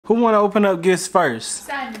Who want to open up gifts first?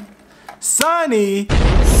 Sonny. Sonny!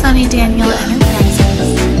 Sonny Daniel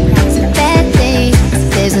Enterprises. Bad things.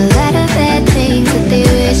 There's a lot of bad things that they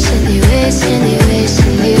wish and they wish and they wish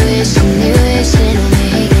and they wish and they wish and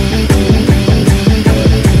they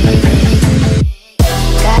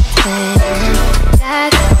got plans,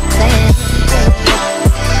 got plans, got plans,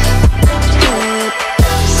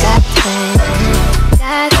 got plans.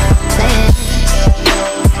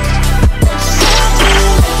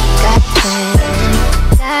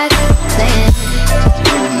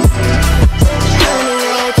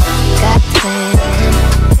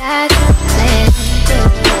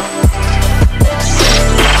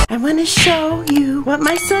 I want to show you what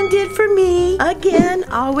my son did for me. Again,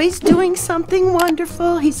 always doing something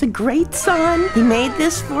wonderful. He's a great son. He made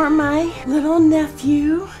this for my little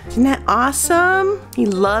nephew. Isn't that awesome? He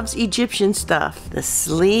loves Egyptian stuff. The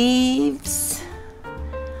sleeves.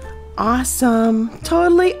 Awesome.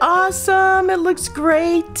 Totally awesome. It looks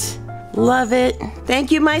great. Love it.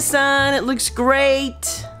 Thank you, my son. It looks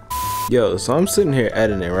great. Yo, so I'm sitting here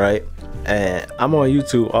editing, right? And I'm on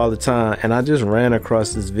YouTube all the time, and I just ran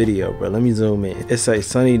across this video, bro. Let me zoom in. It says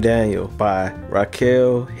Sonny Daniel by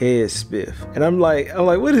Raquel Headspiff. And I'm like,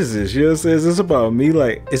 what is this? You know what I'm saying? Is this about me?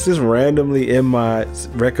 Like, it's just randomly in my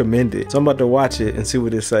recommended. So I'm about to watch it and see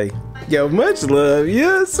what it say. Yo, much love. You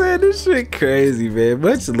know what I'm saying? This shit crazy, man.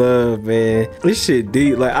 Much love, man. This shit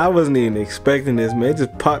deep. Like, I wasn't even expecting this, man. It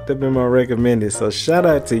just popped up in my recommended. So shout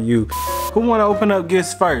out to you. Who want to open up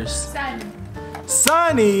gifts first? Sonny.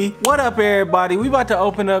 Sonny, what up everybody? We about to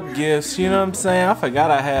open up gifts, you know what I'm saying? I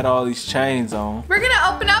forgot I had all these chains on. We're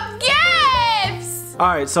gonna open up gifts!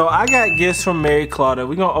 Alright, so I got gifts from Mary Claudia.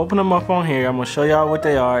 We're gonna open them up on here. I'm gonna show y'all what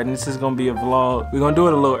they are, and this is gonna be a vlog. We're gonna do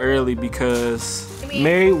it a little early because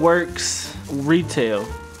Mary works retail.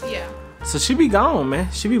 Yeah. So she be gone,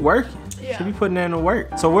 man. She be working. Yeah. She be putting in the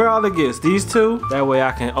work. So where are all the gifts? These two? That way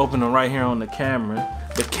I can open them right here on the camera.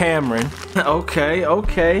 The Cameron. Okay.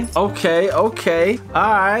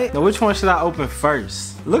 Alright. Now which one should I open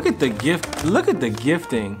first? Look at the gift. Look at the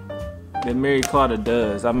gifting that Mary Claudia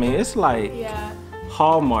does. I mean, it's like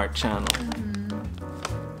Hallmark Channel.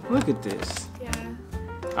 Look at this. Yeah.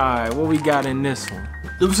 Alright, what we got in this one?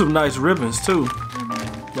 There's some nice ribbons too.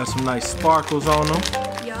 Got some nice sparkles on them.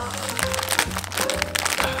 Yeah.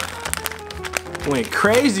 Went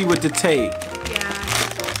crazy with the tape. Yeah.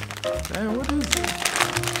 Damn, what is it?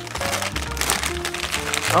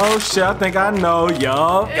 Oh shit, I think I know.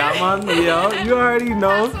 Yup, got my, yup, you already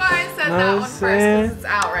know. That's why I said that one first, because it's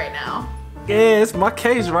out right now. Yeah, it's my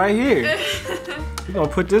case right here. We're gonna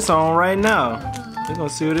put this on right now. We're gonna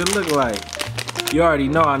see what it look like. You already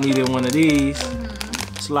know I needed one of these.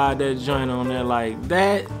 Slide that joint on there like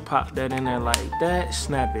that. Pop that in there like that.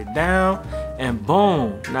 Snap it down. And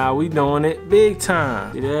boom. Now we doing it big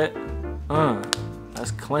time. See that?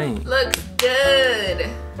 That's clean. Looks good.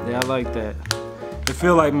 Yeah, I like that. It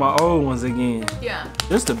feel like my old ones again. Yeah.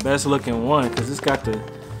 This the best looking one because it's got the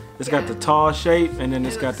got the tall shape and then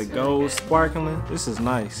it's got the gold sparkling. This is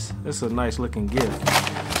nice. This is a nice looking gift.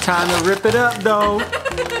 Time to rip it up though.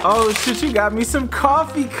 Oh shit, you got me some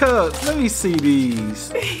coffee cups. Let me see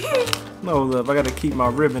these. No love, I gotta keep my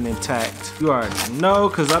ribbon intact. You already know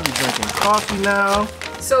because I be drinking coffee now.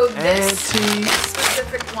 So this tea.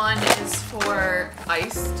 specific one is for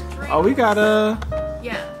iced drink. Oh, we got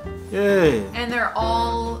Yeah. yeah. And they're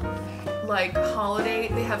all like holiday.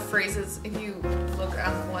 They have phrases. If you look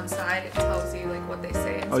on one side, it tells you like what they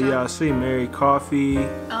say. And Oh stuff. yeah, I see Mary Coffee.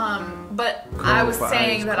 But I was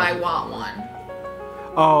saying that I want one.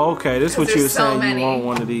 Oh, okay. This is what you were so saying. many. You want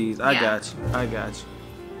one of these. I Yeah. got you. I got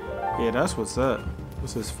you. Yeah, that's what's up.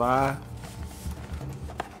 This is 5.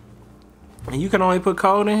 And you can only put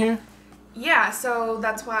code in here? Yeah, so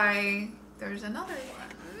that's why there's another one.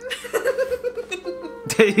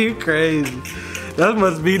 You crazy. That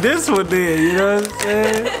must be this one then, you know what I'm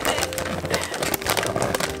saying?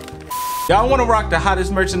 Y'all want to rock the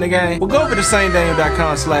hottest merch in the game? Well, go over to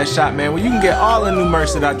sonnydaniel.com/shop, man, where you can get all the new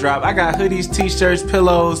merch that I drop. I got hoodies, t-shirts,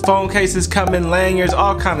 pillows, phone cases coming, lanyards,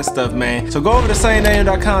 all kind of stuff, man. So go over to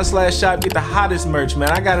sonnydaniel.com/shop, get the hottest merch, man.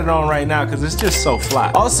 I got it on right now because it's just so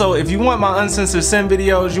fly. Also, if you want my uncensored sim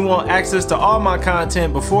videos, you want access to all my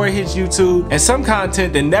content before it hits YouTube, and some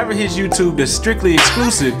content that never hits YouTube that's strictly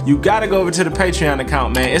exclusive, you gotta go over to the Patreon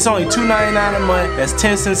account, man. It's only $2.99 a month. That's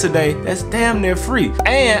 10 cents a day. That's damn near free.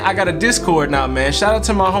 And I got a Discord now, man. Shout out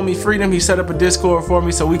to my homie Freedom. He set up a Discord for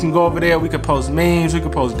me so we can go over there. We can post memes, we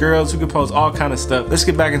can post girls, we can post all kind of stuff. Let's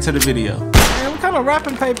get back into the video. Man, what kind of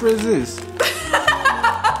wrapping paper is this?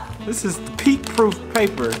 This is peak-proof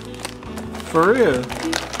paper. For real.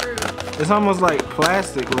 Peek-proof. It's almost like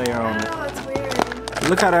plastic layer on it. Oh, that's weird.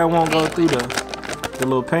 Look how that won't go through the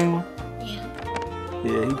little penguin. Yeah.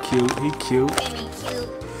 Yeah, he cute. He cute. Very cute.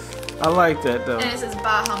 I like that though. And it says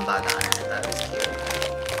Bah Humbug on it. That was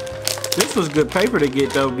cute. This was good paper to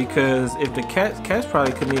get though, because if the cats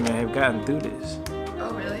probably couldn't even have gotten through this.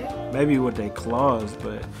 Oh really? Maybe with their claws,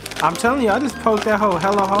 but I'm telling you, I just poked that hole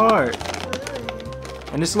hella hard.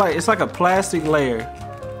 Really? And it's like a plastic layer.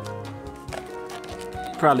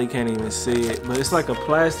 You probably can't even see it, but it's like a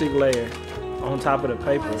plastic layer on top of the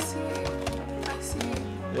paper. I see. I see.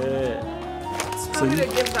 Yeah. It's So probably you-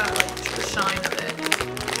 to give that like the shine of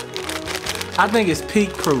it. I think it's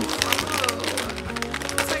peak proof. Oh,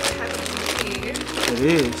 it's like heavy duty. It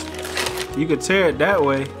is. You could tear it that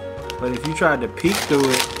way, but if you tried to peek through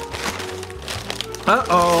it.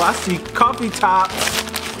 Uh-oh, I see coffee tops.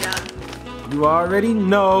 Yeah. You already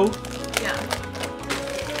know. Yeah.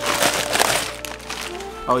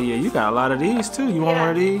 Oh yeah, you got a lot of these too. You want one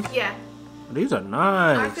of these? Yeah. These are I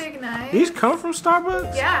nice. think nice. These come from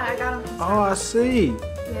Starbucks? Yeah, I got them. Oh, I see.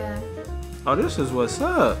 Yeah. Oh, this is what's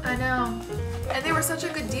up. I know. And they were such a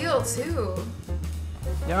good deal too.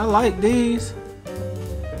 Yeah, I like these.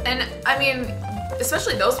 And I mean,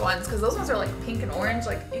 especially those ones, because those ones are like pink and orange.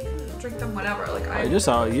 Like you can drink them whenever. Like I. Like, this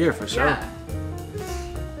all year for sure. Yeah.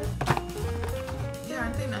 Yeah,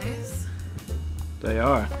 aren't they nice? They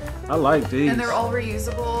are. I like these. And they're all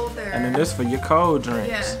reusable. They're. And then this for your cold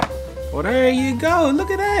drinks. Yeah. Well, there you go. Look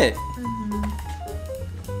at that.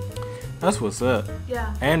 That's what's up.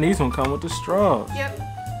 Yeah. And these one come with the straws. Yep.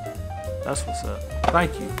 That's what's up.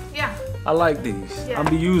 Thank you. Yeah. I like these. Yeah. I'll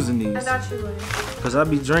be using I these. thought you would. Because I'll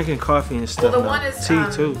be drinking coffee and stuff. Well, the now. one is tea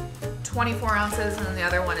too. 24 ounces, and then the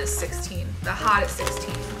other one is 16. The hot is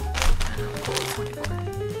 16. I know, it's 24.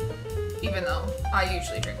 Even though I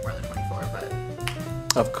usually drink more than 24,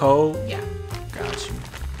 but Of cold? yeah. Got you.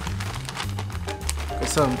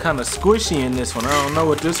 There's something kind of squishy in this one. I don't know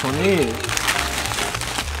what this one is.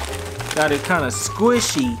 Got it kind of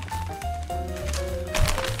squishy.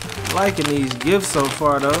 Liking these gifts so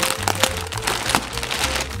far though.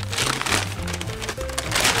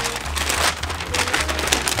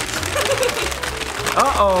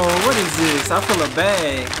 Uh-oh, what is this? I feel a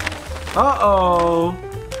bag. Uh-oh.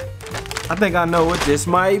 I think I know what this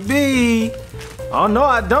might be. Oh no,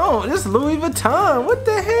 I don't. This is Louis Vuitton. What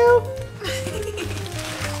the hell?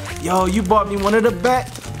 Yo, you bought me one of the back.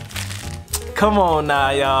 Come on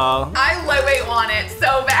now, y'all. I lightweight want it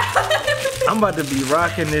so bad. I'm about to be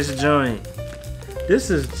rocking this joint. This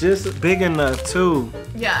is just big enough too.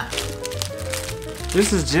 Yeah.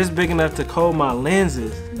 This is just big enough to hold my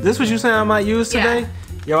lenses. This what you saying I might use today? Yeah.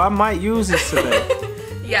 Yo, I might use this today.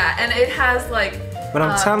 Yeah, and it has like But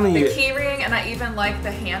I'm telling you. the key ring, and I even like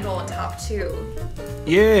the handle on top too.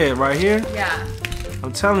 Yeah, right here. Yeah.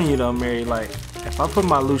 I'm telling you though, Mary, like, if I put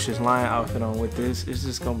my Lucius Lion outfit on with this, it's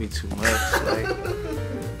just gonna be too much. Like,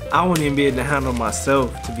 I wouldn't even be able to handle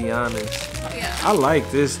myself, to be honest. Yeah. I like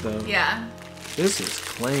this though. Yeah. This is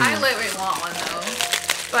clean. I lightweight want one though,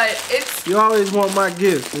 but it's You always want my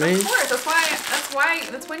gifts, man. of course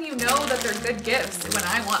that's when you know that they're good gifts when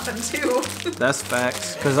I want them too. That's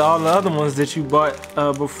facts. Cause all the other ones that you bought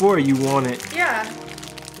before you wanted. Yeah.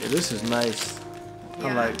 Yeah, this is nice. I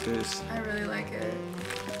Yeah. like this. I really like it.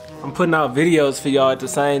 I'm putting out videos for y'all at the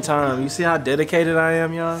same time. You see how dedicated I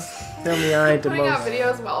am, y'all? Tell me I ain't the Putting out most.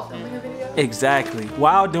 videos while filming a video. Exactly.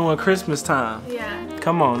 While doing Christmas time. Yeah.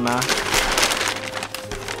 Come on now.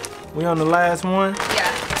 We on the last one? Yeah.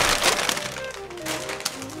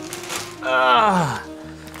 Ah,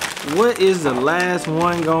 what is the last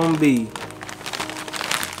one gonna be?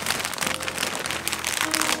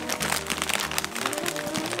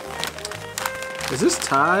 Is this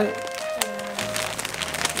tied?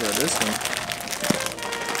 Yeah, this one.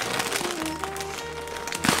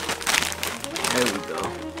 There we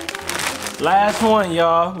go. Last one,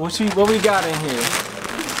 y'all. What we got in here?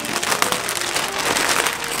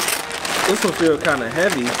 This one feel kind of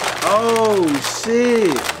heavy. Oh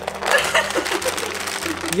shit!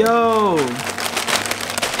 Yo!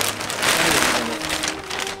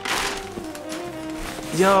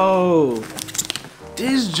 Yo!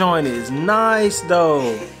 This joint is nice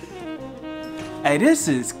though. Hey, this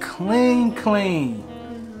is clean.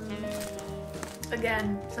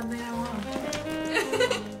 Again, something I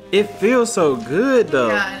want. It feels so good though.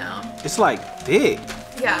 Yeah, I know. It's like thick.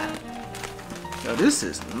 Yeah. Yo, this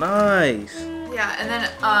is nice. Yeah, and then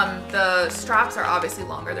the straps are obviously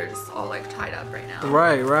longer. They're just all like tied up right now.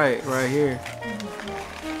 Right here.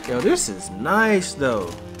 Yo, this is nice though.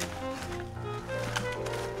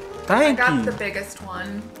 Thank I got you. the biggest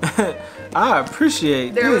one. I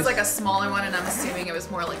appreciate There this. was like a smaller one, and I'm assuming it was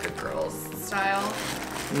more like a girl's style.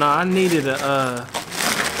 No, I needed a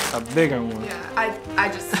a bigger one. Yeah, I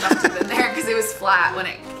just stuffed it in there because it was flat when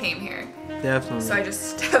it came here. Definitely. So I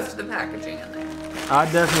just stuffed the packaging in there. I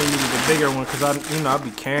definitely needed a bigger one because I'll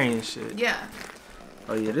be carrying shit. Yeah.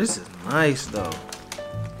 Oh yeah, this is nice though.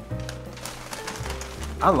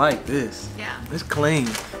 I like this. Yeah. It's clean.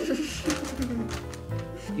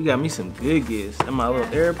 You got me some good gifts. And my little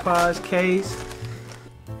AirPods case.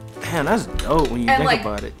 Man, that's dope when you think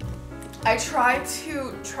about it. I tried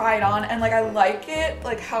to try it on and like I like it,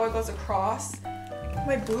 like how it goes across.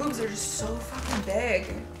 My boobs are just so fucking big.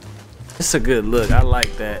 It's a good look. I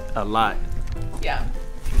like that a lot. Yeah,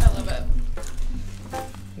 I love it.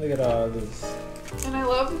 Look at all this. And I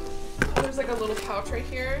love, there's like a little pouch right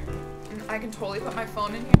here. And I can totally put my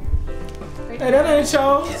phone in here. Right Hey, that ain't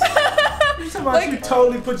yours. You talking about you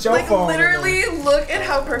totally put your phone in there. Literally, look at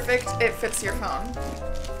how perfect it fits your phone.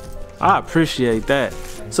 I appreciate that.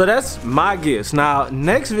 So that's my gifts. Now,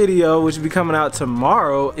 next video, which will be coming out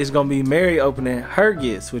tomorrow, is gonna be Mary opening her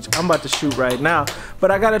gifts, which I'm about to shoot right now.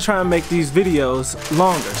 But I gotta try and make these videos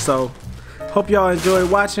longer. So, hope y'all enjoy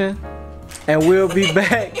watching, and we'll be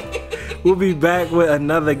back. We'll be back with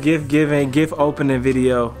another gift giving, gift opening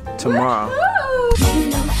video tomorrow. You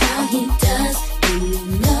know how he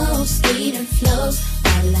does.